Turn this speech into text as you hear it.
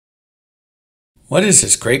What is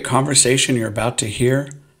this great conversation you're about to hear?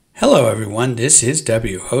 Hello, everyone. This is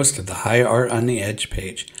W, host of the High Art on the Edge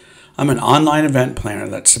page. I'm an online event planner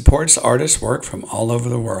that supports artists' work from all over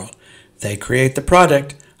the world. They create the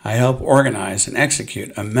product. I help organize and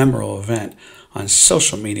execute a memorable event on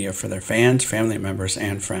social media for their fans, family members,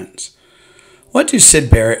 and friends. What do Syd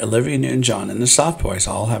Barrett, Olivia Newton-John, and the Soft Boys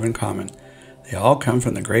all have in common? They all come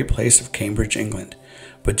from the great place of Cambridge, England.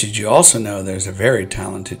 But did you also know there's a very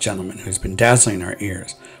talented gentleman who's been dazzling our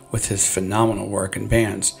ears with his phenomenal work in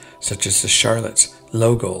bands such as the Charlottes,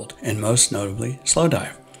 Low Gold, and most notably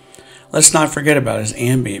Slowdive. Let's not forget about his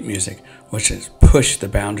ambient music, which has pushed the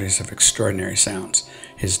boundaries of extraordinary sounds.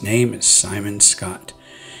 His name is Simon Scott.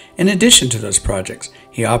 In addition to those projects,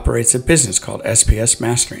 he operates a business called SPS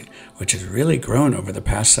Mastering, which has really grown over the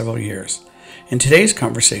past several years. In today's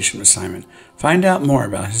conversation with Simon, find out more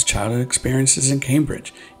about his childhood experiences in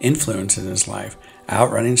Cambridge, influences in his life,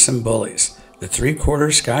 outrunning some bullies, the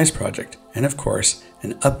Three-Quarter Skies project, and of course,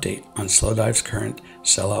 an update on Slowdive's current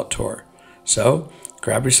sellout tour. So,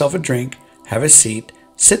 grab yourself a drink, have a seat,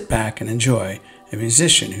 sit back and enjoy a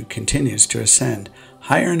musician who continues to ascend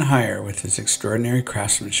higher and higher with his extraordinary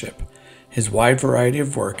craftsmanship. His wide variety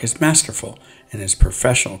of work is masterful, and his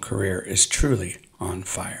professional career is truly on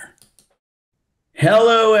fire.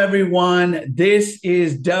 Hello, everyone. This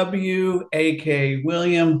is W, aka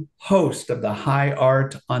William, host of the High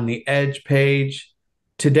Art on the Edge page.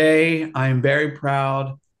 Today, I am very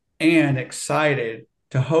proud and excited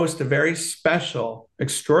to host a very special,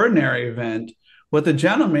 extraordinary event with a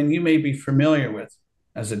gentleman you may be familiar with.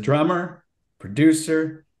 As a drummer,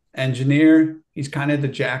 producer, engineer, he's kind of the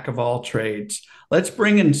jack of all trades. Let's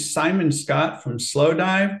bring in Simon Scott from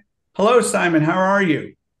Slowdive. Hello, Simon. How are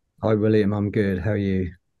you? Hi, William. I'm good. How are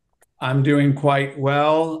you? I'm doing quite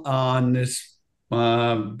well on this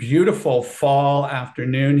beautiful fall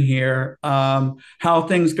afternoon here. How are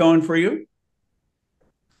things going for you?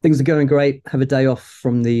 Things are going great. Have a day off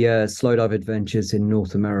from the Slowdive adventures in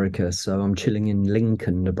North America. So I'm chilling in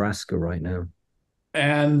Lincoln, Nebraska right now.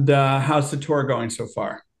 And how's the tour going so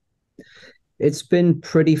far? It's been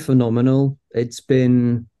pretty phenomenal. It's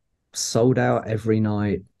been sold out every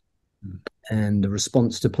night. And the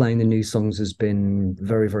response to playing the new songs has been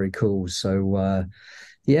very, very cool. So,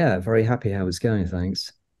 yeah, very happy how it's going.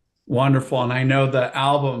 Thanks. Wonderful. And I know the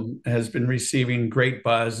album has been receiving great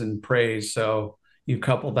buzz and praise. So you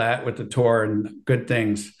couple that with the tour and good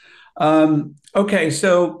things. Okay,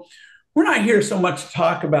 so we're not here so much to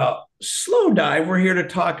talk about Slowdive. We're here to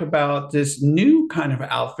talk about this new kind of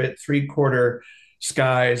outfit, Three-Quarter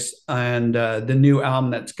Skies, and the new album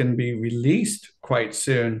that's going to be released quite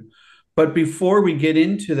soon. But before we get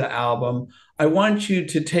into the album, I want you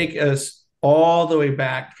to take us all the way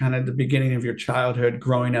back, kind of the beginning of your childhood,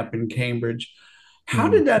 growing up in Cambridge. How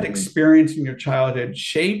did that experience in your childhood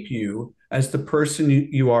shape you as the person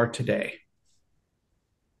you are today?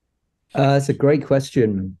 It's a great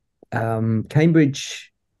question.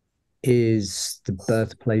 Cambridge is the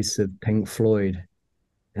birthplace of Pink Floyd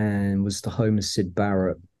and was the home of Syd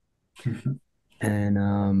Barrett.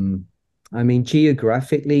 And I mean,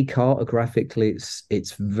 geographically, cartographically,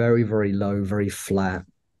 it's very, very low, very flat.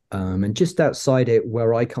 And just outside it,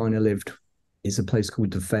 where I kind of lived, is a place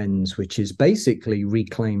called the Fens, which is basically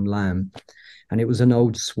reclaimed land. And it was an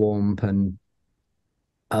old swamp, and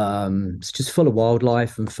it's just full of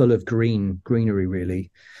wildlife and full of greenery,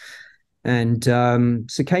 really. And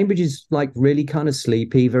so Cambridge is like really kind of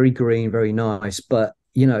sleepy, very green, very nice. But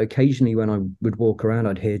occasionally when I would walk around,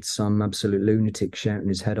 I'd hear some absolute lunatic shouting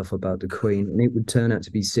his head off about the Queen, and it would turn out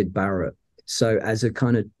to be Syd Barrett. So as a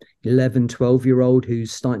kind of 11, 12-year-old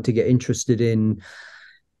who's starting to get interested in,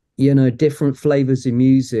 different flavors of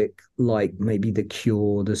music, like maybe The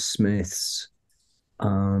Cure, The Smiths,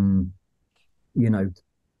 um, you know,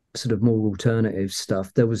 sort of more alternative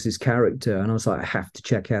stuff, there was this character, and I was like, I have to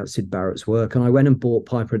check out Syd Barrett's work. And I went and bought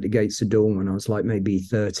Piper at the Gates of Dawn when I was like maybe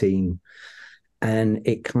 13, and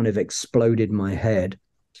it kind of exploded my head.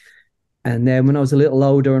 And then when I was a little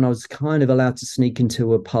older and I was kind of allowed to sneak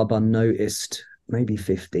into a pub unnoticed, maybe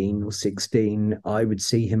 15 or 16, I would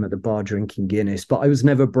see him at the bar drinking Guinness. But I was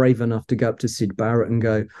never brave enough to go up to Syd Barrett and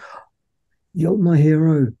go, "You're my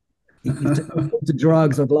hero. You to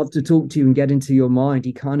drugs. I'd love to talk to you and get into your mind."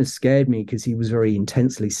 He kind of scared me because he was very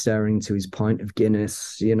intensely staring into his pint of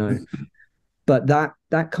Guinness. But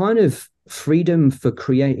that kind of freedom for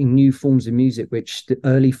creating new forms of music, which the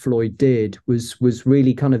early Floyd did, was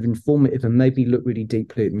really kind of informative and made me look really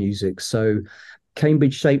deeply at music. So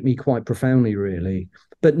Cambridge shaped me quite profoundly, really.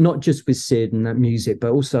 But not just with Syd and that music,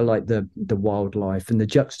 but also like the wildlife and the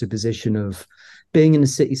juxtaposition of being in the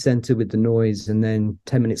city centre with the noise, and then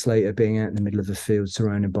 10 minutes later being out in the middle of a field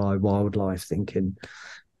surrounded by wildlife, thinking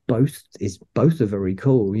both are very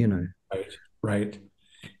cool, you know. Right. Right.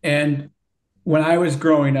 And when I was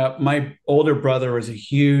growing up, my older brother was a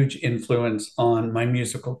huge influence on my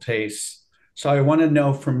musical tastes. So I want to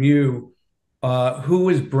know from you, who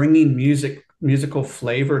was bringing musical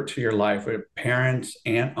flavor to your life? Were it parents,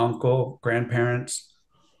 aunt, uncle, grandparents?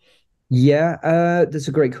 Yeah, that's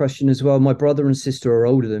a great question as well. My brother and sister are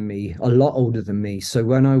older than me, a lot older than me. So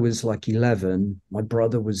when I was like 11, my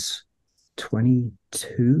brother was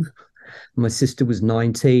 22, my sister was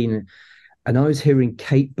 19, and I was hearing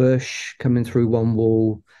Kate Bush coming through one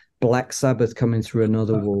wall, Black Sabbath coming through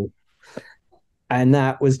another wall. And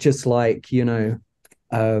that was just like,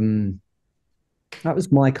 um, that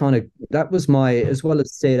was my, as well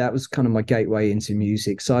as say, that was kind of my gateway into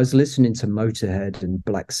music. So I was listening to Motorhead and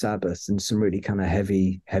Black Sabbath and some really kind of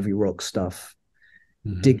heavy rock stuff,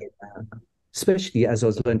 Mhm. digging that, especially as I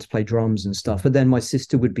was learning to play drums and stuff. But then my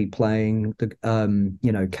sister would be playing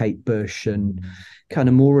Kate Bush and kind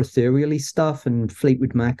of more ethereally stuff and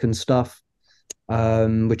Fleetwood Mac and stuff,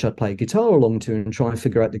 which I'd play guitar along to and try and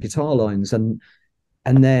figure out the guitar lines. And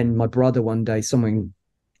then my brother one day, someone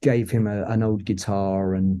gave him an old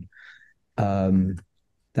guitar, and um,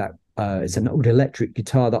 that it's an old electric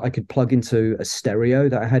guitar that I could plug into a stereo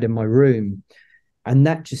that I had in my room, and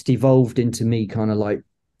that just evolved into me kind of like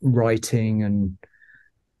writing and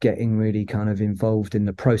getting really kind of involved in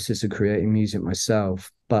the process of creating music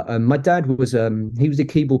myself. But my dad was he was a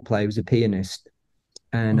keyboard player, he was a pianist,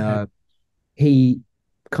 and Okay. he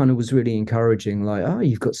kind of was really encouraging, like, oh,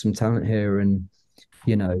 you've got some talent here. And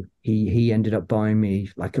he ended up buying me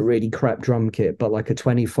like a really crap drum kit, but like a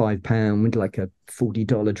 25 pound with like a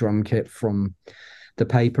 $40 drum kit from the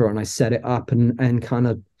paper, and I set it up and kind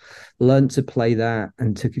of learned to play that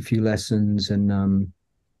and took a few lessons. And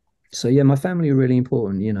so yeah, my family are really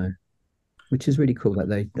important, which is really cool that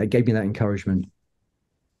they gave me that encouragement.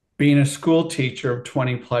 Being a school teacher of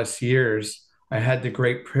 20 plus years, I had the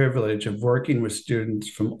great privilege of working with students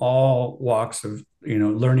from all walks of,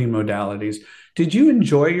 learning modalities. Did you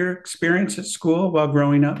enjoy your experience at school while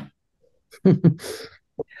growing up?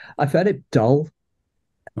 I found it dull.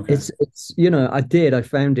 Okay. I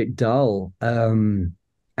found it dull. And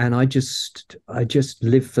I just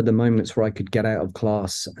lived for the moments where I could get out of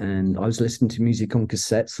class, and I was listening to music on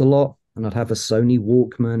cassettes a lot, and I'd have a Sony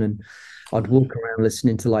Walkman, and I'd walk around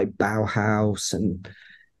listening to like Bauhaus and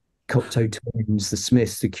Cocteau Twins, The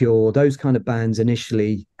Smiths, The Cure, those kind of bands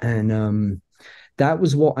initially. And that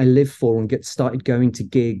was what I lived for, and get started going to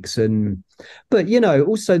gigs. And but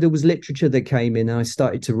also there was literature that came in, and I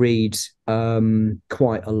started to read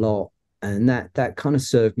quite a lot, and that kind of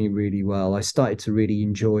served me really well. I started to really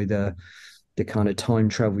enjoy the kind of time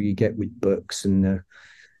travel you get with books, and the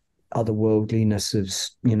otherworldliness of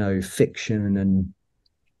fiction,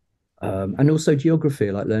 and also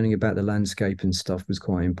geography, like learning about the landscape and stuff was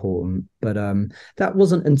quite important. But that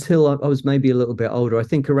wasn't until I was maybe a little bit older. I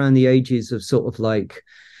think around the ages of sort of like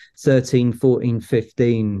 13, 14,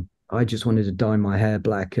 15, I just wanted to dye my hair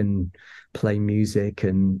black and play music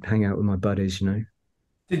and hang out with my buddies.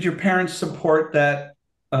 Did your parents support that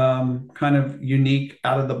kind of unique,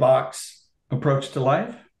 out of the box approach to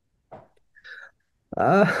life?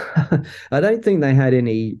 I don't think they had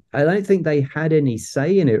any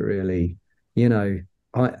say in it really. You know,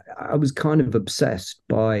 I was kind of obsessed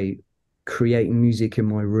by creating music in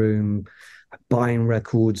my room, buying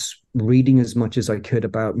records, reading as much as I could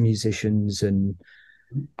about musicians, and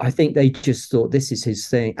I think they just thought this is his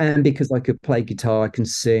thing. And because I could play guitar, I can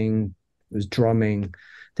sing, was drumming,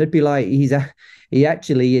 they'd be like, he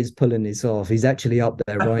actually is pulling this off. He's actually up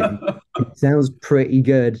there writing. It sounds pretty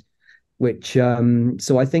good, which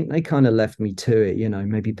so I think they kind of left me to it,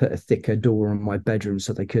 maybe put a thicker door on my bedroom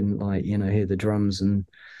so they couldn't like, hear the drums and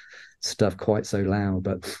stuff quite so loud.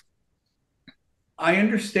 But I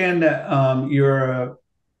understand that you're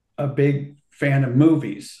a big fan of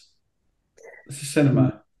movies,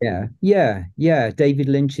 cinema. yeah. David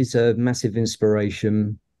Lynch is a massive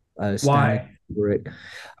inspiration. Stanley Why? Kubrick.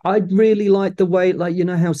 I really like the way, like,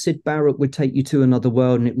 how Sid Barrett would take you to another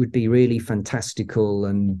world, and it would be really fantastical,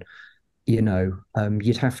 and you'd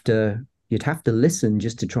have to listen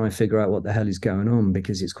just to try and figure out what the hell is going on,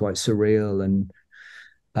 because it's quite surreal.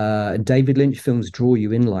 And David Lynch films draw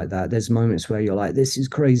you in like that. There's moments where you're like, this is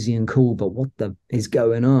crazy and cool, but what the is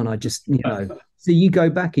going on? I just, so you go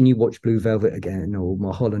back and you watch Blue Velvet again, or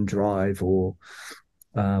Mulholland Drive, or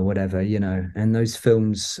whatever, and those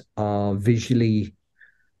films are visually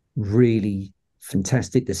really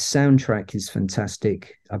fantastic. The soundtrack is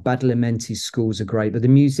fantastic. Badalamenti scores are great, but the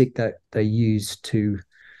music that they use to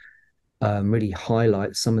really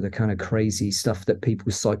highlight some of the kind of crazy stuff that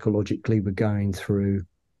people psychologically were going through.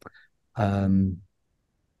 Um,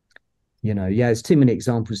 yeah, there's too many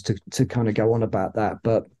examples to kind of go on about that,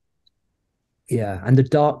 but yeah, and the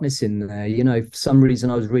darkness in there, for some reason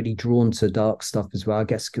I was really drawn to dark stuff as well. I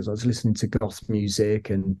guess because I was listening to goth music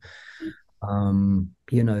and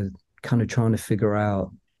kind of trying to figure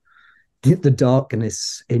out the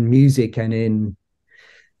darkness in music and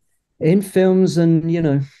in films, and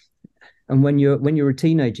when you're a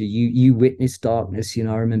teenager, you witness darkness.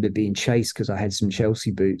 I remember being chased because I had some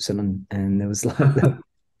Chelsea boots, and there was like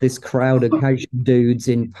this crowd of Cajun dudes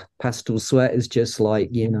in pastel sweaters, just like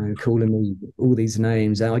calling me all these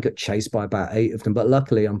names, and I got chased by about 8 of them. But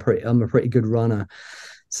luckily, I'm a pretty good runner,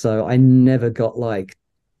 so I never got like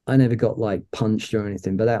punched or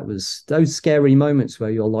anything. But that was those scary moments where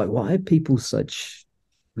you're like, why are people such?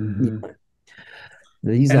 Mm-hmm.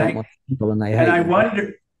 These And aren't I my people, and they and hate I me.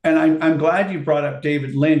 wonder, and I'm glad you brought up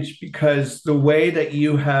David Lynch because the way that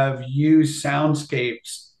you have used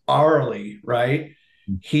soundscapes orally, right?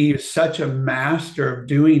 He is such a master of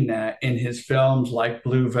doing that in his films like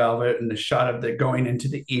Blue Velvet and the shot of the going into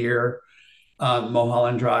the ear,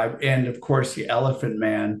 Mulholland Drive, and of course the Elephant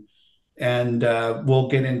Man. And we'll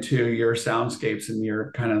get into your soundscapes and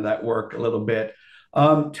your kind of that work a little bit.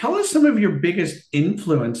 Tell us some of your biggest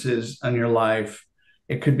influences on your life.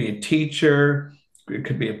 It could be a teacher, it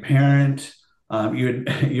could be a parent.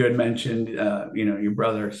 You had mentioned your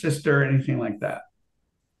brother or sister, anything like that.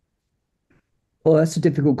 Well, that's a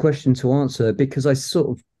difficult question to answer because I sort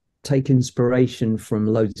of take inspiration from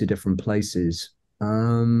loads of different places.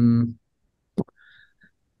 Um,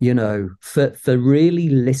 for really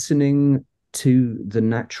listening to the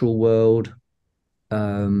natural world,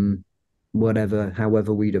 um,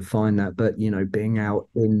 however we define that, but being out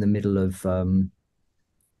in the middle of kind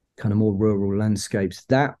of more rural landscapes,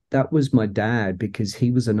 that was my dad because he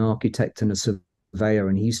was an architect and a surveyor,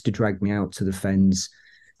 and he used to drag me out to the fens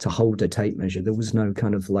to hold a tape measure. There was no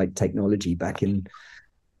kind of like technology back in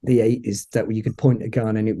the 80s that you could point a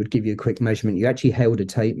gun and it would give you a quick measurement. You actually held a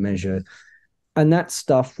tape measure. And that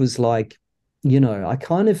stuff was like, I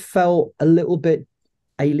kind of felt a little bit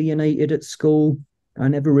alienated at school. I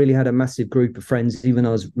never really had a massive group of friends, even though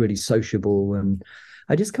I was really sociable. And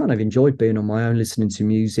I just kind of enjoyed being on my own, listening to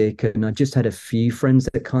music. And I just had a few friends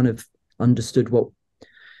that kind of understood what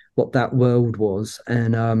that world was.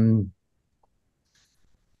 And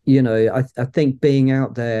I think being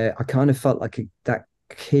out there, I kind of felt like that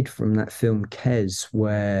kid from that film Kes,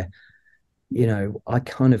 where I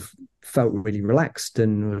kind of felt really relaxed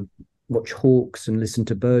and would watch hawks and listen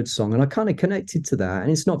to birdsong, and I kind of connected to that.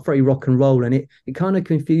 And it's not very rock and roll, and it kind of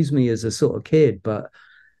confused me as a sort of kid, but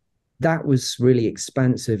that was really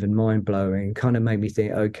expansive and mind blowing. Kind of made me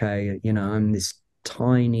think, okay, I'm this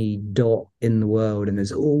tiny dot in the world, and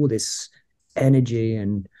there's all this energy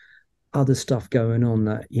and other stuff going on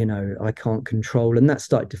that I can't control, and that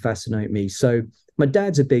started to fascinate me. So my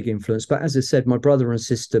dad's a big influence, but as I said, my brother and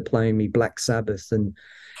sister playing me Black Sabbath and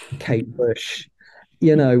Kate Bush,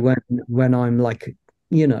 when I'm like,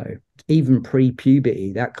 you know even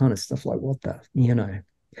pre-puberty, that kind of stuff, like what the.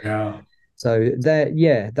 Yeah. So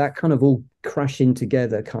yeah, that kind of all crashing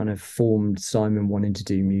together kind of formed Simon wanting to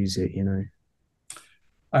do music.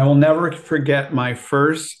 I will never forget my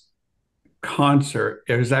first concert.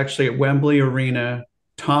 It was actually at Wembley Arena,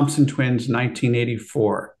 Thompson Twins,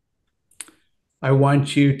 1984. I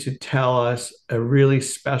want you to tell us a really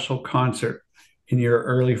special concert in your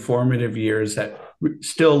early formative years that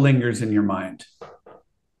still lingers in your mind.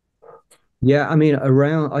 Yeah, I mean,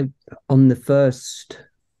 around I on the first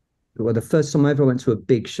time I ever went to a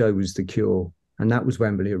big show was The Cure, and that was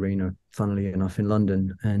Wembley Arena, funnily enough, in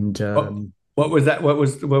London. And What was that? What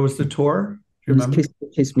was the tour? Do it you was remember?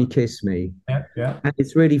 Kiss Me, Kiss Me. Yeah, yeah. And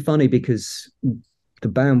it's really funny because the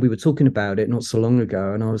band, we were talking about it not so long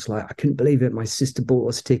ago, and I was like, I couldn't believe it. My sister bought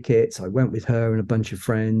us tickets. I went with her and a bunch of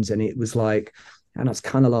friends, and it was like, and I was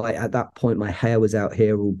kind of like, at that point, my hair was out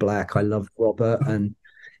here all black. I loved Robert, and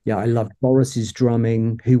yeah, I loved Boris's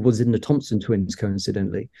drumming, who was in the Thompson Twins,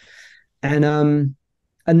 coincidentally. And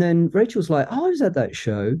then Rachel's like, oh, I was at that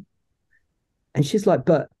show. And she's like,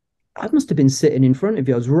 but I must have been sitting in front of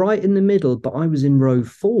you. I was right in the middle, but I was in row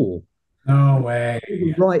 4. No way.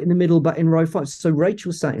 Right in the middle, but in row 5. So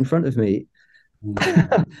Rachel sat in front of me.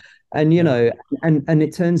 Mm. And Yeah. and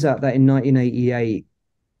it turns out that in 1988,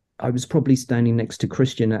 I was probably standing next to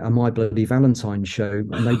Christian at a My Bloody Valentine show,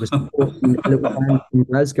 and they were supporting a little band in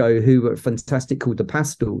Glasgow who were fantastic called the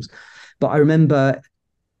Pastels. But I remember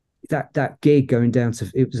that gig going down to,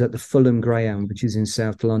 it was at the Fulham Greyhound, which is in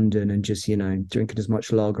South London, and just, drinking as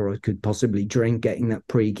much lager I could possibly drink, getting that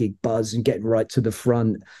pre-gig buzz and getting right to the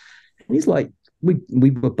front. And he's like,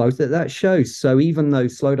 we were both at that show. So even though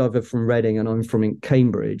Slowdive are from Reading and I'm from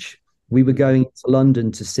Cambridge, we were going to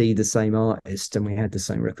London to see the same artist, and we had the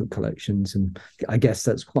same record collections. And I guess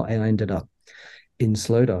that's why I ended up in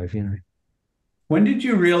Slowdive. When did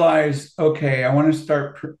you realize, okay, I want to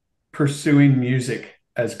start pursuing music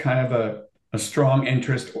as kind of a strong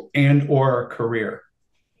interest and or a career?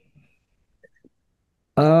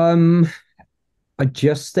 Um, I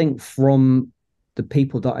just think from the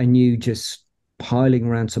people that I knew just piling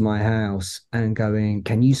around to my house and going,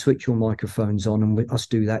 can you switch your microphones on and us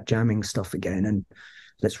do that jamming stuff again? And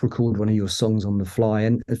let's record one of your songs on the fly.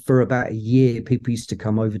 And for about a year, people used to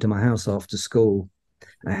come over to my house after school.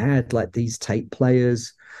 I had like these tape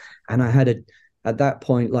players, and I had at that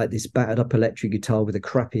point, like this battered up electric guitar with a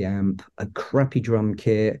crappy amp, a crappy drum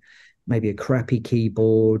kit, maybe a crappy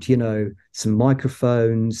keyboard, some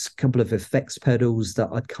microphones, a couple of effects pedals that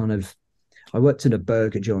I worked in a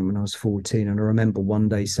burger joint when I was 14. And I remember one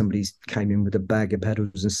day somebody came in with a bag of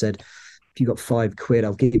pedals and said, if you got £5,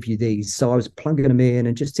 I'll give you these. So I was plugging them in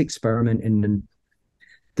and just experimenting. And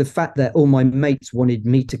the fact that all my mates wanted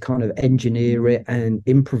me to kind of engineer it and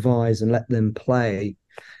improvise and let them play.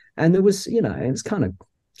 And there was, it's kind of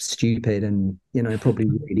stupid and, probably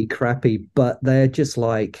really crappy, but they're just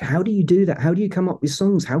like, how do you do that? How do you come up with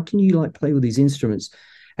songs? How can you like play with these instruments?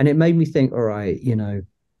 And it made me think, all right,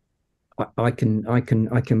 I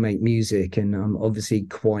can make music, and I'm obviously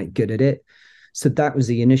quite good at it. So that was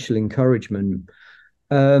the initial encouragement.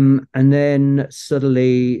 And then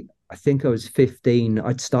suddenly, I think I was 15,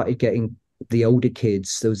 I'd started getting the older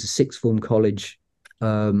kids. There was a sixth form college,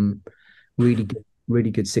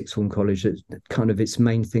 really good sixth form college. That kind of its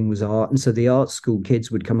main thing was art. And so the art school kids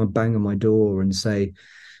would come and bang on my door and say,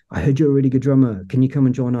 I heard you're a really good drummer. Can you come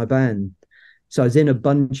and join our band? So I was in a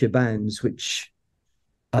bunch of bands, which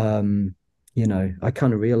I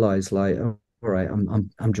kind of realized like, oh, all right,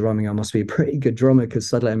 I'm drumming. I must be a pretty good drummer, because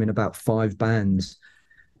suddenly I'm in about 5 bands.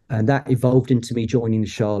 And that evolved into me joining the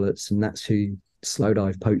Charlottes, and that's who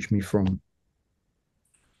Slowdive poached me from.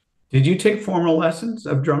 Did you take formal lessons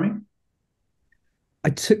of drumming? I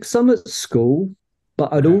took some at school,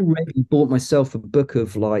 but I'd Okay. already bought myself a book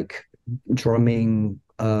of like drumming,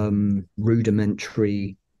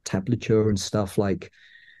 rudimentary tablature and stuff like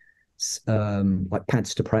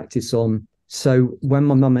pads to practice on. So when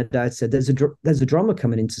my mum and dad said there's a drummer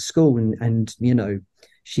coming into school, and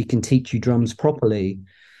she can teach you drums properly,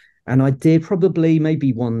 and I did probably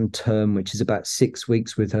maybe one term, which is about 6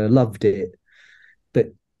 weeks with her, loved it.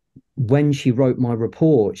 But when she wrote my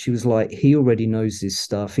report, she was like, he already knows this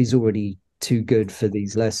stuff. He's already too good for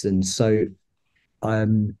these lessons. So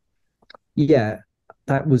um yeah,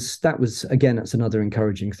 that was again, that's another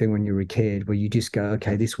encouraging thing when you're a kid, where you just go,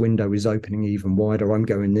 okay, this window is opening even wider. I'm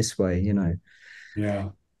going this way. Yeah.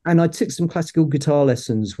 And I took some classical guitar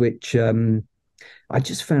lessons, which I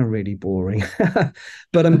just found really boring.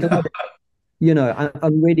 But I'm glad,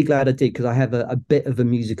 I'm really glad I did, because I have a bit of a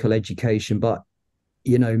musical education. But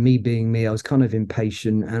me being me, I was kind of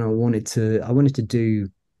impatient, and I wanted to do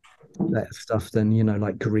better stuff than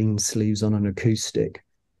like green sleeves on an acoustic.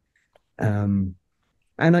 Um,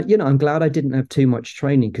 And I'm glad I didn't have too much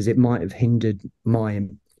training, because it might have hindered my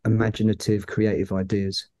imaginative, creative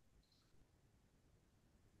ideas.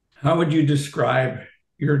 How would you describe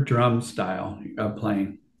your drum style of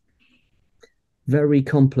playing? Very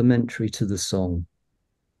complimentary to the song.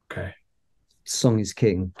 Okay. Song is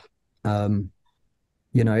king. Um,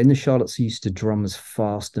 in the Charlottes, I used to drum as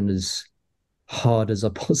fast and as hard as I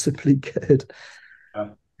possibly could, Uh,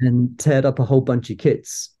 and teared up a whole bunch of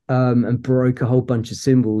kits, and broke a whole bunch of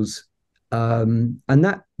cymbals. And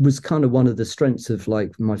that was kind of one of the strengths of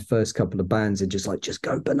like my first couple of bands, and just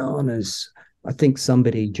go bananas. I think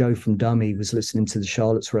somebody, Joe from Dummy, was listening to the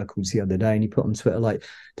Charlottes records the other day, and he put on Twitter like,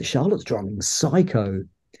 the Charlottes drumming psycho.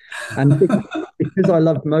 And because I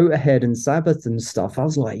loved Motorhead and Sabbath and stuff, I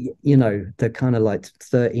was like, the kind of like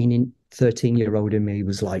 13-year-old in me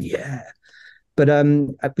was like, yeah. But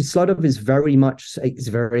Slaughter is very much, it's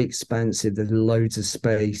very expansive. There's loads of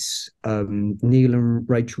space. Neil and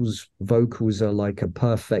Rachel's vocals are like a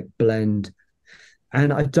perfect blend,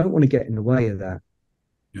 and I don't want to get in the way of that.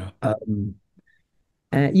 yeah. Um,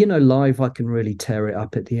 live I can really tear it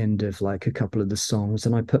up at the end of like a couple of the songs,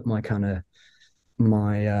 and I put my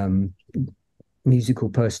musical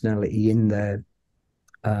personality in there.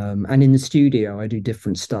 And in the studio, I do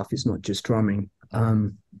different stuff. It's not just drumming.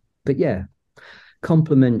 But yeah,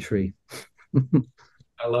 complimentary.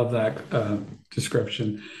 I love that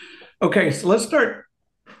description. Okay, so let's start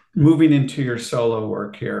moving into your solo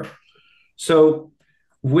work here. So,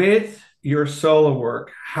 with your solo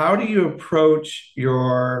work, how do you approach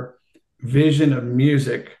your vision of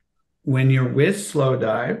music when you're with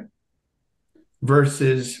Slowdive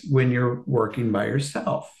versus when you're working by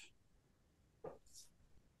yourself?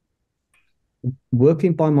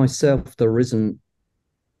 Working by myself, there isn't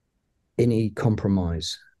any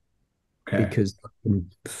compromise Okay. because I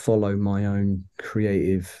can follow my own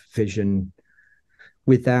creative vision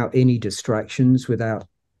without any distractions, without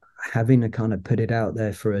having to kind of put it out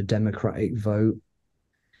there for a democratic vote.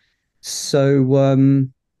 So,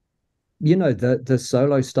 the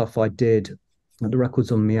solo stuff I did, the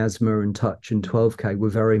records on Miasma and Touch and 12K were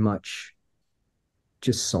very much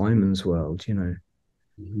just Simon's world.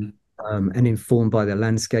 Mhm. And informed by the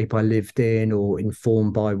landscape I lived in, or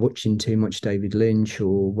informed by watching too much David Lynch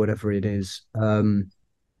or whatever it is. And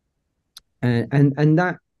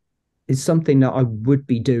that is something that I would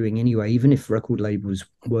be doing anyway, even if record labels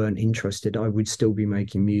weren't interested. I would still be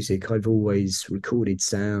making music. I've always recorded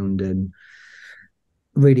sound and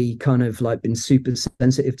really kind of like been super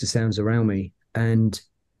sensitive to sounds around me. And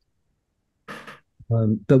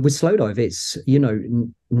but with Slowdive, it's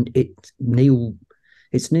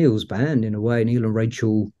it's Neil's band in a way. Neil and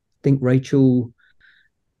Rachel, I think Rachel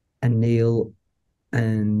and Neil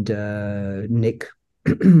and Nick,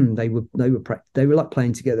 they were like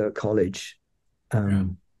playing together at college, Yeah.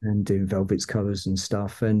 and doing Velvet's covers and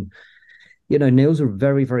stuff. And Neil's a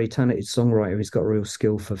very, very talented songwriter. He's got a real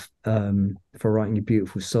skill for writing a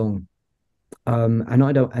beautiful song. And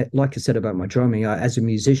I don't, like I said about my drumming, as a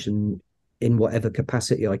musician, in whatever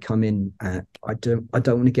capacity I come in at, I don't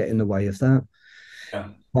want to get in the way of that. Yeah.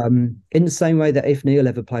 In the same way that if Neil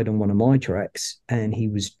ever played on one of my tracks and he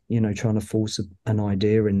was, trying to force an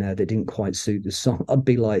idea in there that didn't quite suit the song, I'd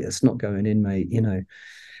be like, "It's not going in, mate." And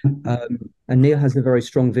Neil has a very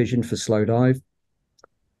strong vision for Slowdive,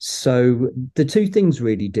 so the two things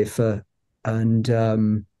really differ. And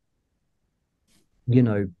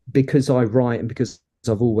because I write and because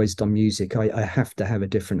I've always done music, I have to have a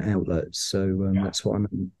different outlet. So Yeah. that's what I'm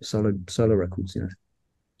in solo records.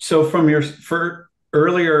 So from your for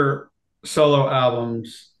earlier solo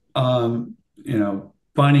albums,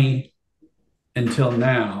 Bunny until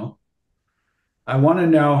now, I want to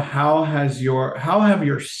know how have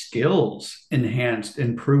your skills enhanced,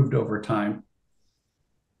 improved over time?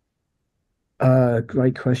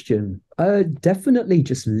 Great question. Definitely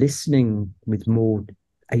just listening with more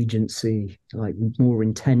agency, like more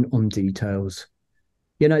intent on details.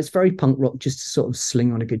 It's very punk rock just to sort of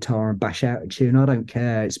sling on a guitar and bash out a tune. I don't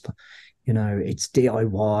care. It's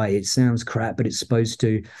DIY. It sounds crap, but it's supposed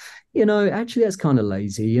to. Actually, that's kind of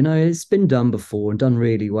lazy. It's been done before and done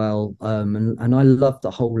really well. And I love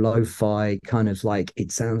the whole lo-fi kind of like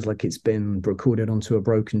it sounds like it's been recorded onto a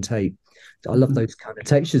broken tape. I love Mhm. those kind of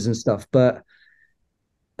textures and stuff. But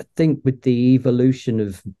I think with the evolution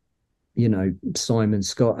of Simon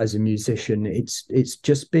Scott as a musician, it's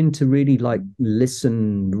just been to really like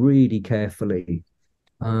listen really carefully.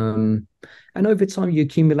 Um, and over time, you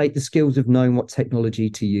accumulate the skills of knowing what technology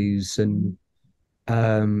to use, and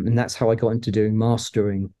that's how I got into doing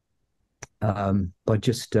mastering, by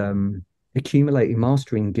just accumulating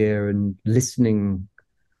mastering gear and listening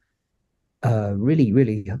really,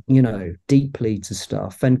 really, deeply to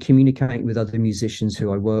stuff and communicating with other musicians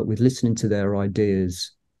who I work with, listening to their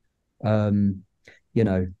ideas. Um, you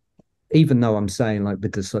know, Even though I'm saying like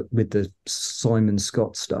with the Simon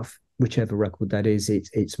Scott stuff, whichever record that is,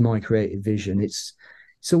 it's my creative vision. It's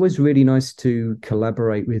always really nice to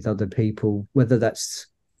collaborate with other people, whether that's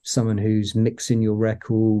someone who's mixing your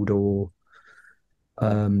record or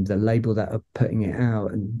the label that are putting it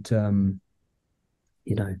out. And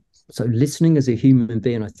you know, so listening as a human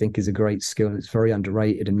being, I think, is a great skill. It's very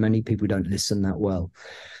underrated, and many people don't listen that well.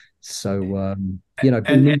 So And being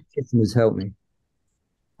has helped me.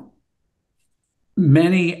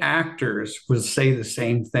 many actors would say the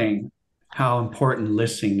same thing, how important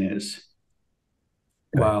listening is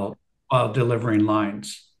Okay. while delivering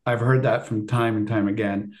lines. I've heard that from time and time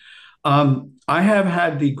again. I have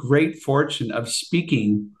had the great fortune of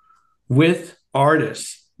speaking with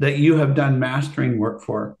artists that you have done mastering work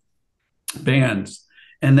for, bands,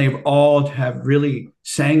 and they've all have really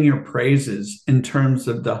sang your praises in terms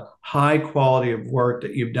of the high quality of work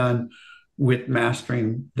that you've done with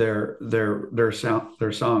mastering their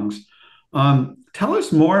songs. Tell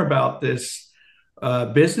us more about this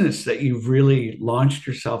business that you've really launched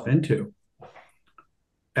yourself into,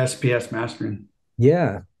 SPS mastering.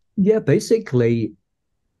 Yeah. Yeah. Basically,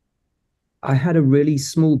 I had a really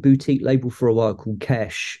small boutique label for a while called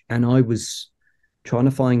Kesh, and I was trying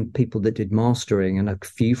to find people that did mastering, and a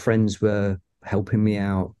few friends were helping me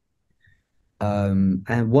out.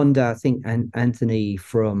 And one day, I think Anthony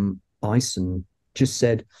from Ison just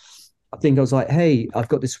said, I think I was like, hey, I've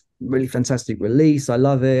got this really fantastic release. I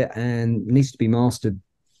love it and it needs to be mastered.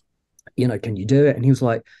 Can you do it? And he was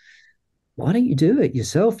like, why don't you do it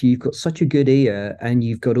yourself? You've got such a good ear and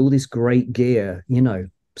you've got all this great gear.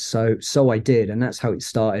 So I did, and that's how it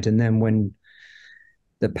started. And then when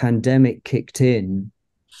the pandemic kicked in,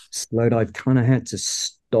 Slowdive kind of had to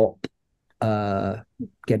stop uh,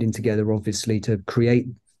 getting together, obviously, to create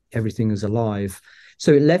everything as alive.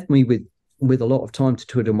 So it left me with a lot of time to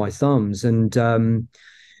twiddle my thumbs, and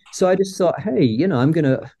so I just thought, hey,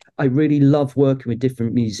 I really love working with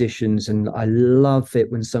different musicians, and I love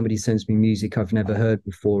it when somebody sends me music I've never heard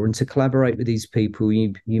before. And to collaborate with these people,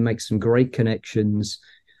 you make some great connections.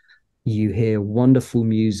 You hear wonderful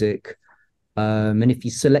music, and if you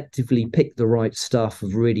selectively pick the right stuff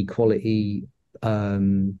of really quality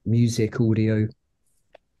music, audio,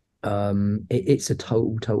 it's a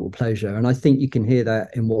total pleasure. And I think you can hear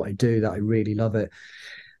that in what I do, that I really love it.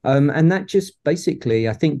 And that just basically,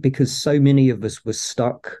 I think, because so many of us were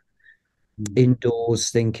stuck indoors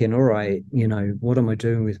thinking, all right, what am I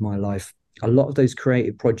doing with my life? A lot of those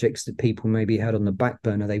creative projects that people maybe had on the back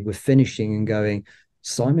burner, they were finishing and going,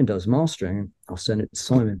 Simon does mastering, I'll send it to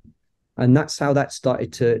Simon. And that's how that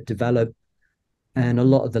started to develop. And a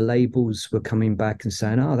lot of the labels were coming back and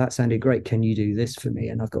saying, oh, that sounded great. Can you do this for me?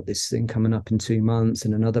 And I've got this thing coming up in 2 months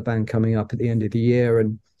and another band coming up at the end of the year.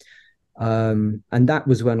 And that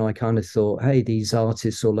was when I kind of thought, hey, these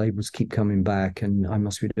artists or labels keep coming back and I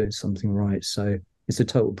must be doing something right. So it's a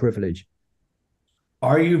total privilege.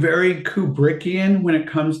 Are you very Kubrickian when it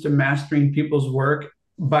comes to mastering people's work?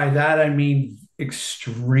 By that, I mean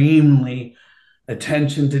extremely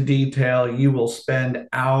attention to detail. You will spend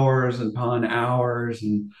hours upon hours.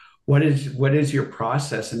 And what is your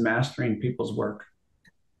process in mastering people's work?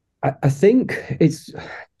 I think it's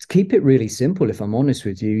to keep it really simple, if I'm honest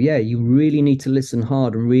with you. Yeah, you really need to listen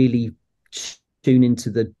hard and really tune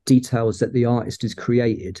into the details that the artist has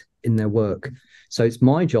created in their work. So it's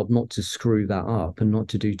my job not to screw that up and not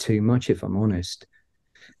to do too much, if I'm honest.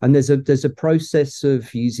 And there's a process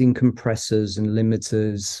of using compressors and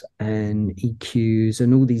limiters and EQs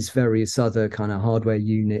and all these various other kind of hardware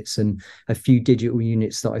units and a few digital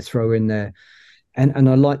units that I throw in there. And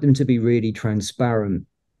I like them to be really transparent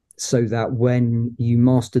so that when you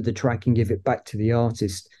master the track and give it back to the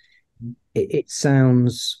artist, it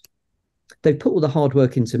sounds, they've put all the hard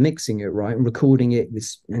work into mixing it right and recording it,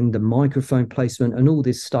 this and the microphone placement and all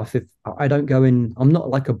this stuff. If I don't go in, I'm not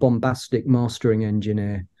like a bombastic mastering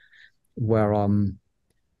engineer where I'm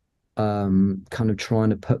kind of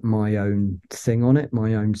trying to put my own thing on it,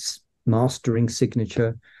 my own mastering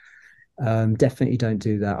signature. Definitely don't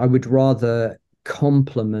do that. I would rather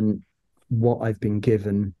complement what I've been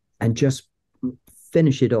given and just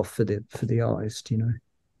finish it off for the artist.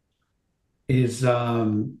 Is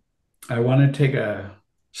I want to take a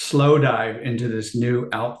slow dive into this new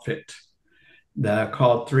outfit that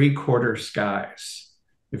called Three Quarter Skies,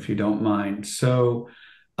 if you don't mind. So,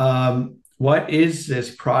 what is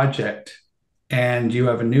this project? And you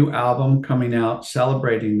have a new album coming out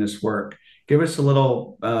celebrating this work. Give us a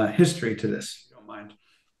little history to this, if you don't mind.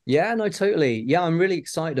 Yeah, no, totally. Yeah, I'm really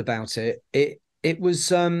excited about it. It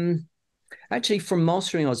was actually from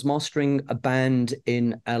mastering. I was mastering a band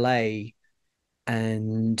in LA,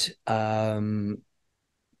 and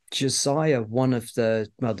Josiah, one of the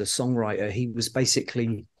songwriter, he was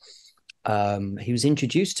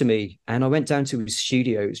introduced to me, and I went down to his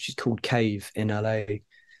studio. It's just called Cave in LA,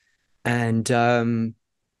 and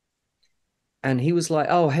he was like,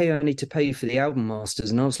 "Oh, hey, I need to pay you for the album masters."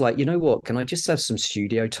 And I was like, "You know what? Can I just have some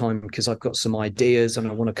studio time because I've got some ideas and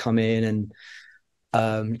I want to come in and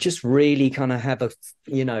just really kind of have a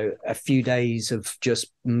few days of just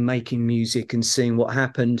making music and seeing what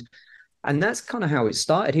happened." And that's kind of how it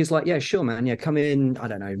started. He was like, "Yeah, sure, man. Yeah, come in. I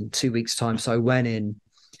don't know, in 2 weeks' time." So I went in,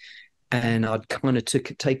 and I'd kind of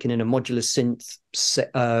taken in a modular synth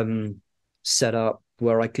setup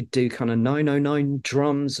where I could do kind of 909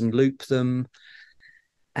 drums and loop them,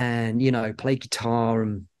 and play guitar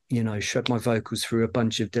and shred my vocals through a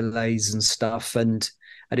bunch of delays and stuff. And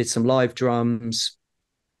I did some live drums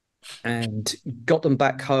and got them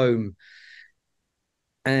back home.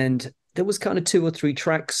 And there was kind of two or three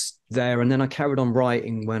tracks there, and then I carried on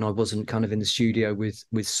writing when I wasn't kind of in the studio with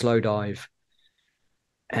Slowdive.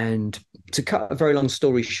 And to cut a very long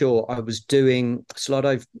story short, I was doing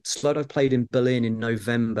Slowdive. Slowdive played in Berlin in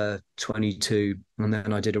November 22, and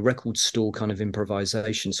then I did a record store kind of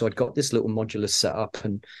improvisation. So I'd got this little modular set up,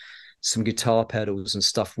 and some guitar pedals and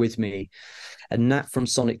stuff with me. And Nat from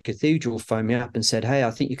Sonic Cathedral phoned me up and said, "Hey,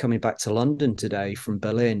 I think you're coming back to London today from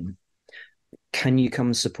Berlin. Can you come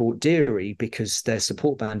and support Deary because their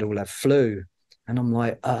support band all have flu?" And I'm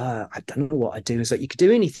like, I don't know what I do. It's like, you could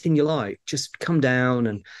do anything you like, just come down.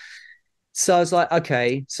 And so I was like,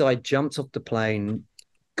 okay. So I jumped off the plane,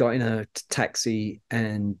 got in a taxi,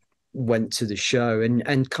 and went to the show.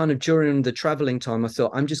 And kind of during the traveling time, I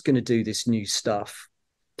thought, I'm just going to do this new stuff.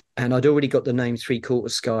 And I'd already got the name Three Quarter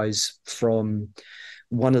Skies from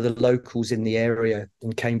one of the locals in the area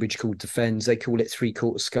in Cambridge called the Fens. They call it Three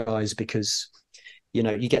Quarter Skies because, you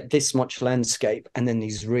know, you get this much landscape and then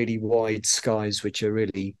these really wide skies, which are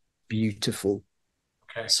really beautiful.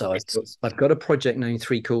 Okay. So I thought, I've got a project named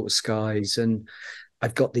Three Quarter Skies, and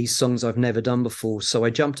I've got these songs I've never done before. So I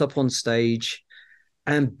jumped up on stage,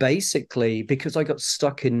 and basically, because I got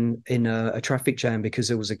stuck in a traffic jam because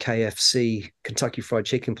there was a KFC, Kentucky Fried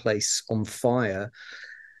Chicken place, on fire,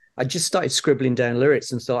 I just started scribbling down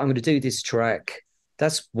lyrics and thought, I'm going to do this track.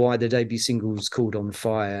 That's why the debut single was called On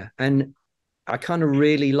Fire. And I kind of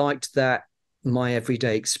really liked that my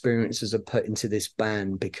everyday experiences are put into this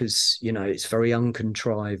band because, you know, it's very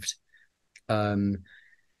uncontrived. Um,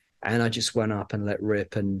 and I just went up and let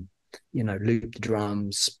rip and, you know, looped the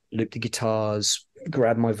drums, looped the guitars,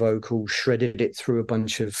 grabbed my vocal, shredded it through a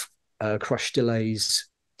bunch of crush delays.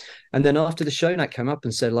 And then after the show, Nat came up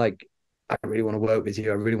and said, like, I really want to work with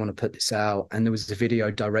you. I really want to put this out. And there was a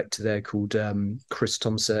video director there called Chris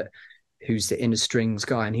Thompson, who's the Inner Strings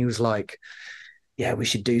guy. And he was like, yeah, we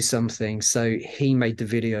should do something. So he made the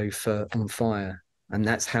video for On Fire. And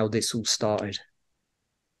that's how this all started.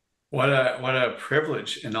 What a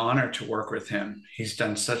privilege and honor to work with him. He's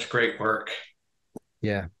done such great work,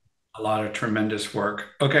 Yeah. a lot of tremendous work.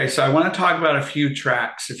 Okay, so I want to talk about a few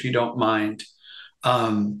tracks, if you don't mind.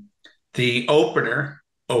 Um, the Hmm.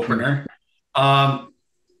 opener. Um,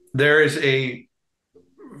 there is a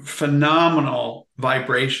phenomenal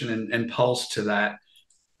vibration and pulse to that.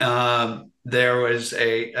 There was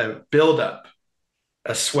a buildup,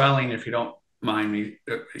 a swelling, if you don't mind me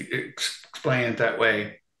explaining it that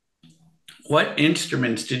way. What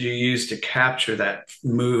instruments did you use to capture that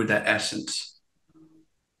mood, that essence?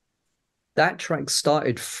 That track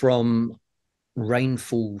started from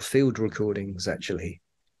rainfall field recordings, actually.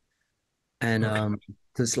 And Okay.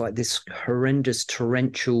 there's like this horrendous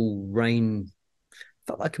torrential rain,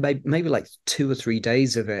 felt like maybe like 2 or 3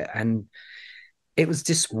 days of it. And it was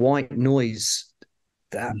this white noise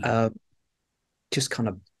that just kind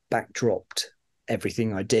of backdropped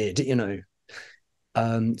everything I did, you know.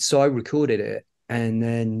 So I recorded it and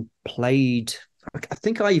then played. I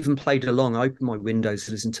think I even played along. I opened my windows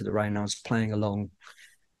to listen to the rain. I was playing along,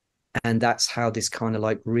 and that's how this kind of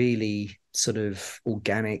like really sort of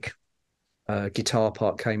organic guitar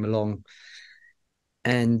part came along.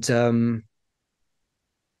 And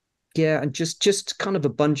yeah, and just kind of a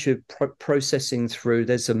bunch of processing through.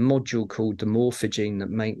 There's a module called the morphogene that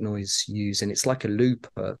Make Noise use, and it's like a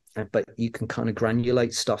looper, but you can kind of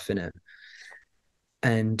granulate stuff in it.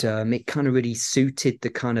 And it kind of really suited the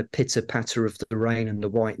kind of pitter patter of the rain and the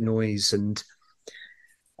white noise. And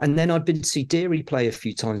then I'd been to see Deary play a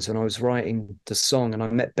few times when I was writing the song, and I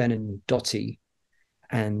met Ben and Dottie,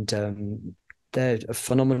 and they're a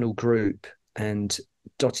phenomenal group. And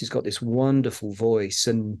Dottie's got this wonderful voice,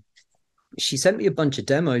 and she sent me a bunch of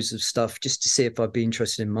demos of stuff just to see if I'd be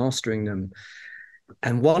interested in mastering them.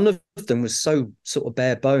 And one of them was so sort of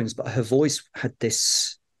bare bones, but her voice had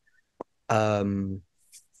this um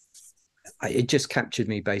it just captured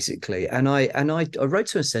me basically. And I wrote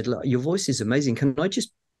to her and said, look, your voice is amazing. Can I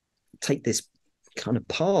just take this kind of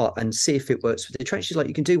part and see if it works with the track? She's like,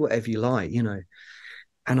 you can do whatever you like, you know.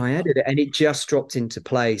 And I added it and it just dropped into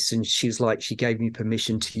place. And she was like, she gave me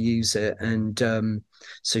permission to use it. And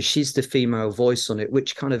so she's the female voice on it,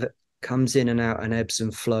 which kind of comes in and out and ebbs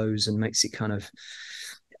and flows and makes it kind of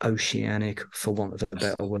oceanic, for want of a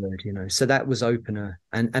better word, you know. So that was opener.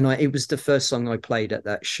 And it was the first song I played at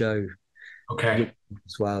that show Okay. with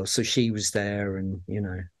as well. So she was there and, you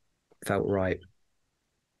know, felt right.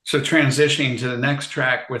 So transitioning to the next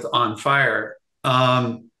track with On Fire,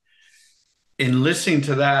 in listening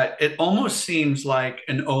to that, it almost seems like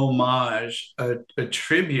an homage, a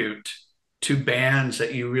tribute to bands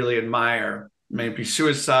that you really admire, maybe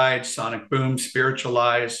Suicide, Sonic Boom,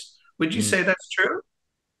 Spiritualize. Would you Mm. say that's true?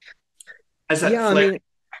 Has that Yeah, I flair? mean,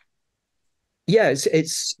 yeah,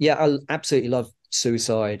 it's yeah, I absolutely love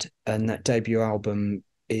Suicide, and that debut album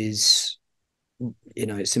is, you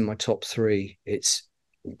know, it's in my top three. It's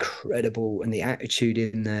incredible, and the attitude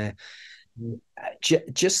in there,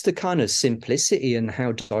 Just the kind of simplicity and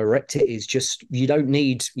how direct it is. Just you don't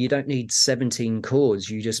need 17 chords.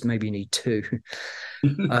 You just maybe need two.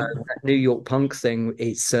 That New York punk thing,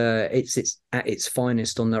 it's at its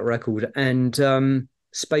finest on that record. And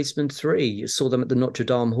Spaceman 3, you saw them at the Notre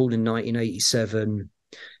Dame Hall in 1987,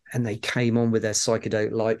 and they came on with their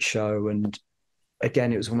psychedelic light show. And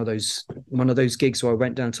again, it was one of those gigs where I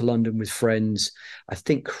went down to London with friends. I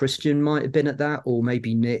think Christian might have been at that, or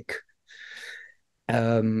maybe Nick.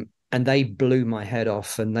 And they blew my head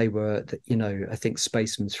off. And they were, I think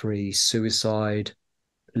Spaceman 3, Suicide,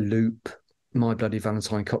 Loop, My Bloody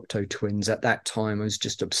Valentine, Cocteau Twins. At that time, I was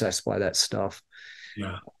just obsessed by that stuff.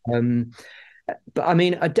 Yeah. Um, but I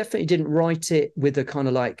mean, I definitely didn't write it with a kind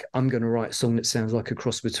of like, I'm going to write a song that sounds like a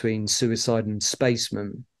cross between Suicide and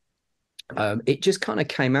Spaceman. It just kind of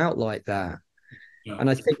came out like that. Yeah. And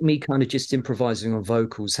I think me kind of just improvising on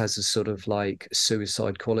vocals has a sort of like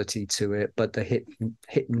suicide quality to it, but the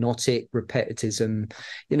hypnotic repetitism,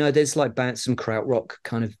 there's like some krautrock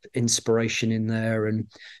kind of inspiration in there.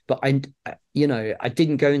 But I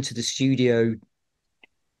didn't go into the studio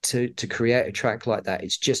to create a track like that.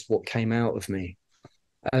 It's just what came out of me.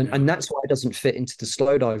 Yeah. And that's why it doesn't fit into the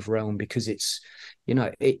Slowdive realm, because it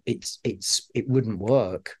wouldn't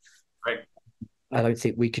work. Right. I don't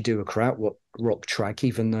think we could do a rock track,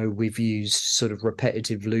 even though we've used sort of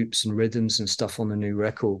repetitive loops and rhythms and stuff on the new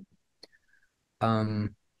record.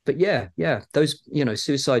 But yeah, those,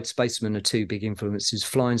 Suicide, Spaceman are two big influences.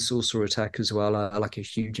 Flying Saucer Attack as well, like a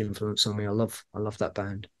huge influence on me. I love that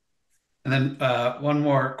band. And then one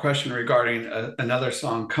more question regarding another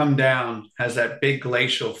song, Come Down, has that big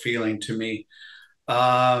glacial feeling to me.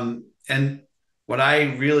 And what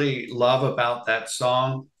I really love about that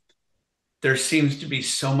song, there seems to be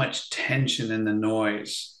so much tension in the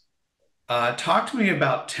noise. Talk to me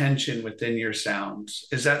about tension within your sounds.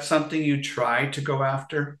 Is that something you try to go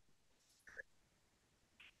after?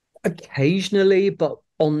 Occasionally, but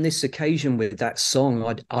on this occasion with that song,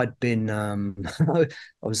 I'd been I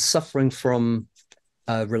was suffering from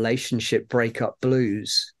relationship breakup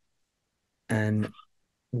blues, and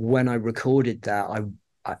when I recorded that,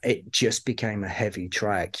 it just became a heavy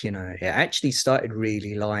track. It actually started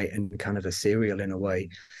really light and kind of ethereal in a way,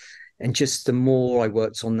 and just the more I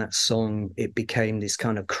worked on that song, it became this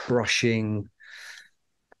kind of crushing,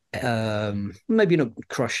 maybe not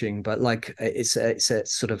crushing, but like it's a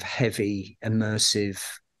sort of heavy immersive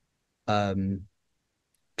um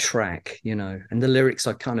track, and the lyrics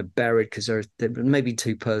I kind of buried because they're maybe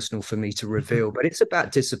too personal for me to reveal, but it's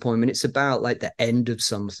about disappointment. It's about like the end of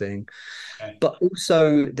something, Okay. but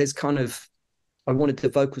also there's kind of, I wanted the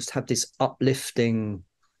vocals to have this uplifting,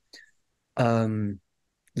 um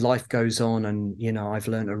life goes on, and I've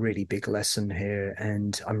learned a really big lesson here,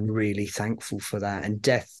 and I'm really thankful for that. And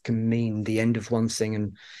death can mean the end of one thing,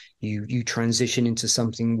 and you transition into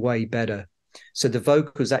something way better. So the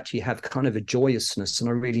vocals actually have kind of a joyousness, and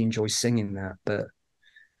I really enjoy singing that. But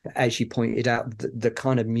as you pointed out, the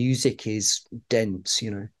kind of music is dense.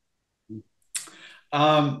 Your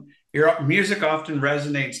music often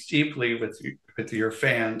resonates deeply with your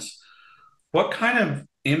fans. What kind of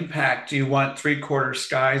impact do you want Three Quarter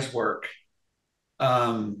Skies work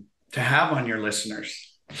to have on your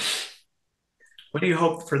listeners? What do you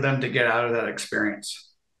hope for them to get out of that experience?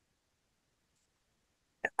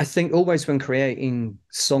 I think always when creating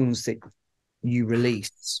songs that you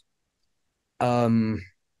release, um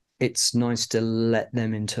it's nice to let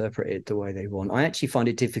them interpret it the way they want. I actually find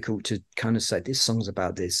it difficult to kind of say this song's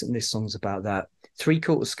about this and this song's about that. Three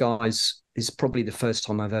Quarter Skies is probably the first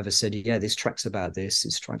time I've ever said, yeah, this track's about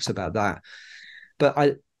this track's about that. But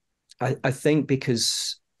I think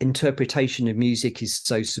because interpretation of music is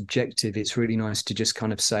so subjective, it's really nice to just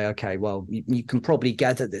kind of say, okay, well, you can probably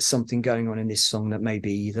gather there's something going on in this song that may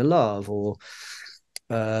be either love or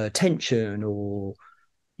tension, or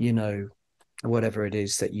you know whatever it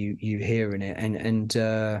is that you hear in it. And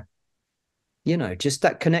just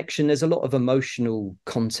that connection. There's a lot of emotional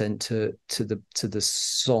content to the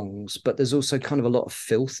songs, but there's also kind of a lot of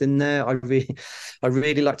filth in there. I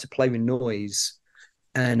really like to play with noise.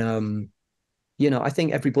 And I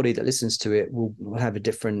think everybody that listens to it will have a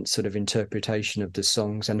different sort of interpretation of the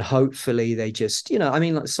songs, and hopefully they just, I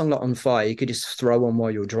mean, like a song like On Fire, you could just throw on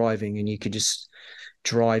while you're driving, and you could just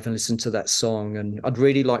drive and listen to that song. And I'd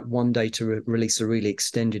really like one day to release a really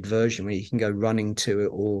extended version where you can go running to it,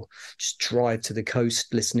 or just drive to the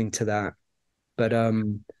coast listening to that. But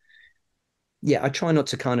yeah, I try not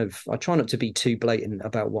to be too blatant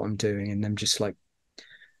about what I'm doing, and then just like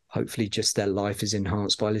hopefully just their life is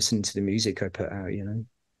enhanced by listening to the music I put out.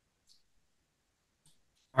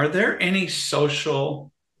 Are there any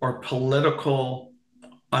social or political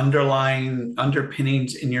underlying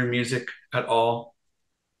underpinnings in your music at all?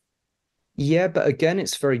 Yeah, but again,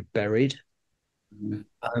 it's very buried. Mhm.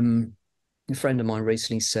 Um, a friend of mine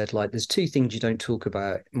recently said, like, there's two things you don't talk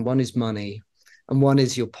about, and one is money, and one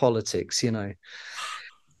is your politics, you know.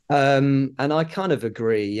 And I kind of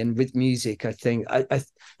agree. And with music, I think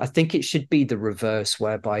it should be the reverse,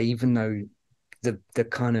 whereby even though the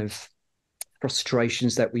kind of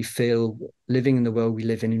frustrations that we feel living in the world we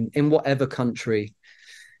live in whatever country,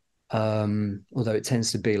 although it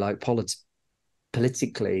tends to be like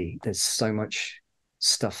politically, there's so much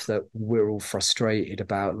stuff that we're all frustrated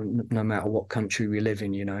about, no matter what country we live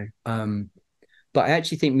in, you know. But I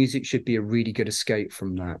actually think music should be a really good escape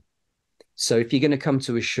from that. So if you're going to come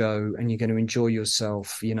to a show and you're going to enjoy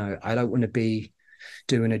yourself, you know, I don't want to be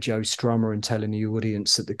doing a Joe Strummer and telling the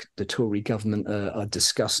audience that the Tory government are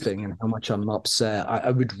disgusting and how much I'm upset. I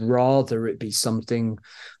would rather it be something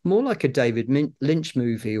more like a David Lynch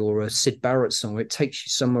movie or a Sid Barrett song. It takes you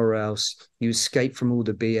somewhere else. You escape from all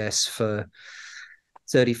the BS for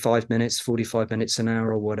 35 minutes, 45 minutes, an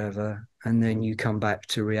hour or whatever. And then you come back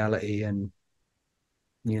to reality and,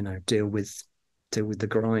 you know, deal with the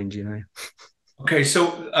grind, you know. Okay,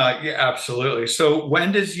 so yeah, absolutely. So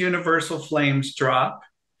when does Universal Flames drop?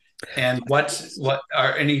 And what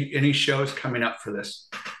are any shows coming up for this?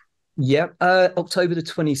 Yeah, October the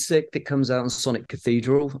 26th, it comes out on Sonic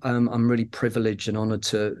Cathedral. I'm really privileged and honored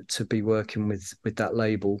to be working with that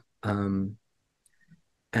label. And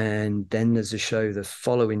then there's a show the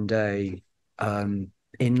following day in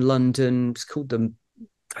London.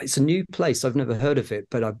 It's a new place. I've never heard of it,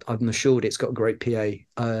 but I'm assured it's got a great PA.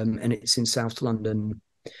 And it's in South London,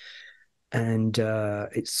 and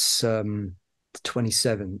it's the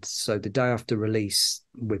 27th. So the day after release,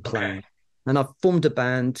 we're Okay. playing. And I've formed a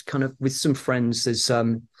band kind of with some friends. There's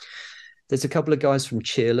a couple of guys from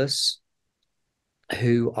Cheerless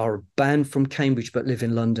who are a band from Cambridge but live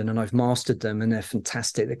in London, and I've mastered them, and they're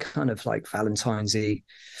fantastic. They're kind of like Valentine's-y.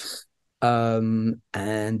 And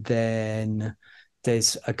then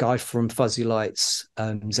there's a guy from Fuzzy Lights,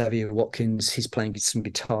 Xavier Watkins. He's playing some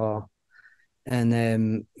guitar. And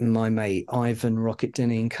then my mate Ivan Rocket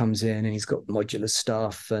Dinning comes in and he's got modular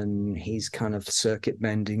stuff and he's kind of circuit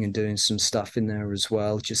bending and doing some stuff in there as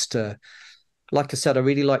well. Just like I said, I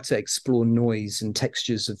really like to explore noise and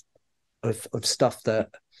textures of stuff that,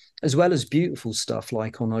 as well as beautiful stuff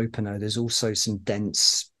like on Opener, there's also some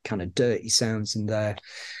dense, kind of dirty sounds in there.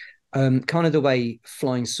 Kind of the way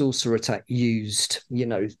Flying Saucer Attack used, you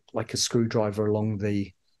know, like a screwdriver along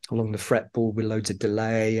the fretboard with loads of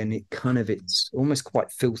delay, and it's almost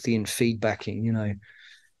quite filthy and feedbacking, you know.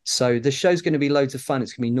 So the show's going to be loads of fun.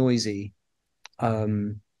 It's going to be noisy.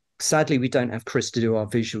 Um, Sadly, we don't have Chris to do our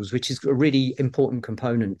visuals, which is a really important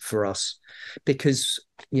component for us, because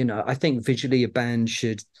you know I think visually a band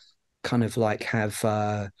should kind of like have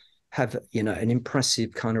you know an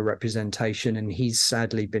impressive kind of representation, and he's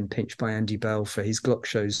sadly been pinched by Andy Bell for his Glock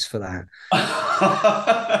shows for that.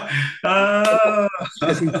 Uh,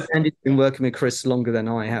 Because Andy's been working with Chris longer than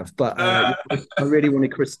I have, but uh, I really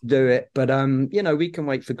wanted Chris to do it. But you know, we can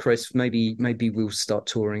wait for Chris. Maybe we'll start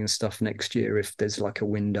touring and stuff next year if there's like a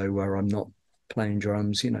window where I'm not playing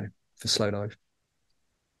drums, you know, for Slowdive.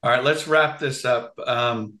 all right, let's wrap this up.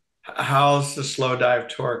 How's the Slowdive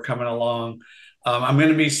tour coming along? I'm going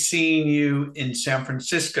to be seeing you in San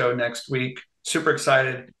Francisco next week. Super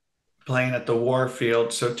excited playing at the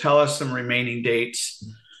Warfield. So tell us some remaining dates.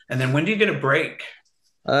 And then when do you get a break?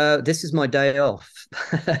 This is my day off.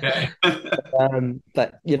 Okay.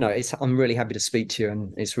 But you know, I'm really happy to speak to you,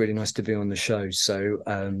 and it's really nice to be on the show. So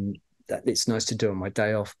it's nice to do on my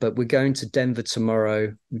day off. But we're going to Denver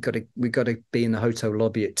tomorrow. We got to be in the hotel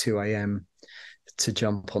lobby at 2 a.m. to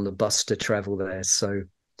jump on the bus to travel there. So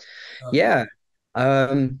yeah,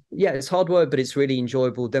 yeah, it's hard work, but it's really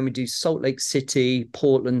enjoyable. Then we do Salt Lake City,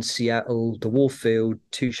 Portland, Seattle, the Warfield,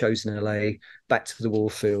 two shows in LA, back to the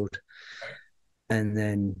Warfield, and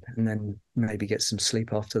then maybe get some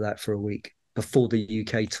sleep after that for a week before the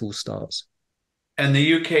UK tour starts. And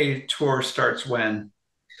the UK tour starts when?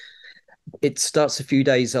 It starts a few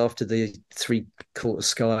days after the Three Quarter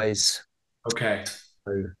Skies. Okay.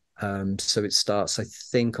 So, so it starts, I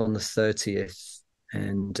think, on the 30th,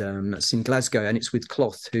 and that's in Glasgow, and it's with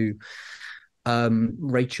Cloth, who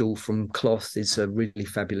Rachel from Cloth is a really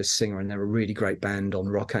fabulous singer, and they're a really great band on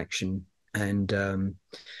Rock Action. And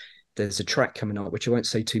there's a track coming up which I won't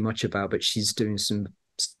say too much about, but she's doing some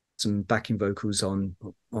backing vocals on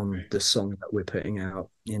the song that we're putting out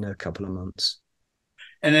in a couple of months.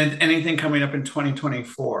 And then anything coming up in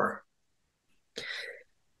 2024?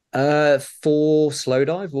 For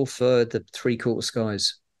Slowdive or for the Three Quarter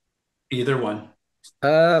Skies? Either one.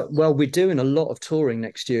 Well, we're doing a lot of touring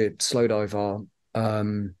next year. Slowdive are.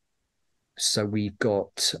 So we've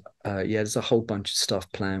got, yeah, there's a whole bunch of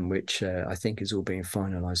stuff planned, which I think is all being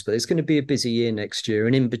finalised. But it's going to be a busy year next year.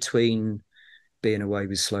 And in between being away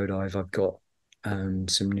with Slowdive, I've got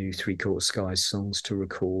some new Three Quarter Skies songs to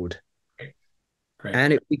record. Great.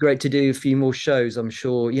 And it'd be great to do a few more shows. I'm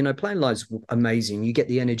sure, playing live's amazing. You get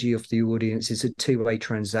the energy of the audience. It's a two-way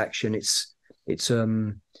transaction. It's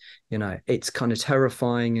kind of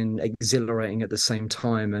terrifying and exhilarating at the same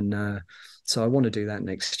time. And so I want to do that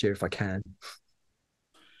next year if I can.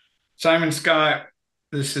 Simon Scott,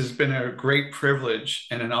 this has been a great privilege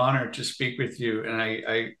and an honor to speak with you. And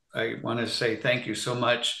I want to say thank you so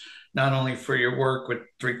much, not only for your work with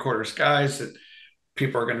Three Quarter Skies that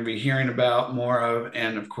people are going to be hearing about more of,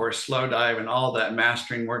 and of course, Slowdive and all that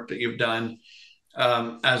mastering work that you've done.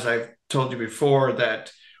 As I've told you before,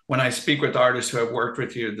 that when I speak with artists who have worked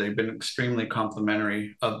with you, they've been extremely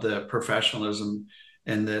complimentary of the professionalism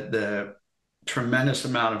and the tremendous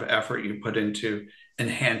amount of effort you put into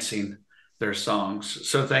enhancing their songs.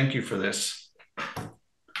 So thank you for this.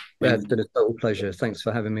 Yeah, it's And been a total pleasure. Thanks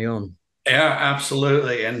for having me on. yeah,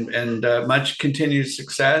 absolutely, and much continued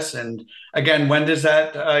success. And again, when does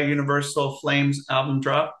that Universal Flames album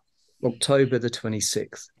drop? October the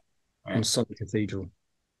 26th All on right. Sonic Cathedral.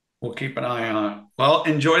 We'll keep an eye on it. Well,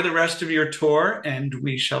 enjoy the rest of your tour, and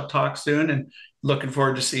we shall talk soon. And looking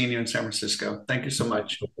forward to seeing you in San Francisco. Thank you so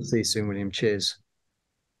much. See you soon, William. Cheers.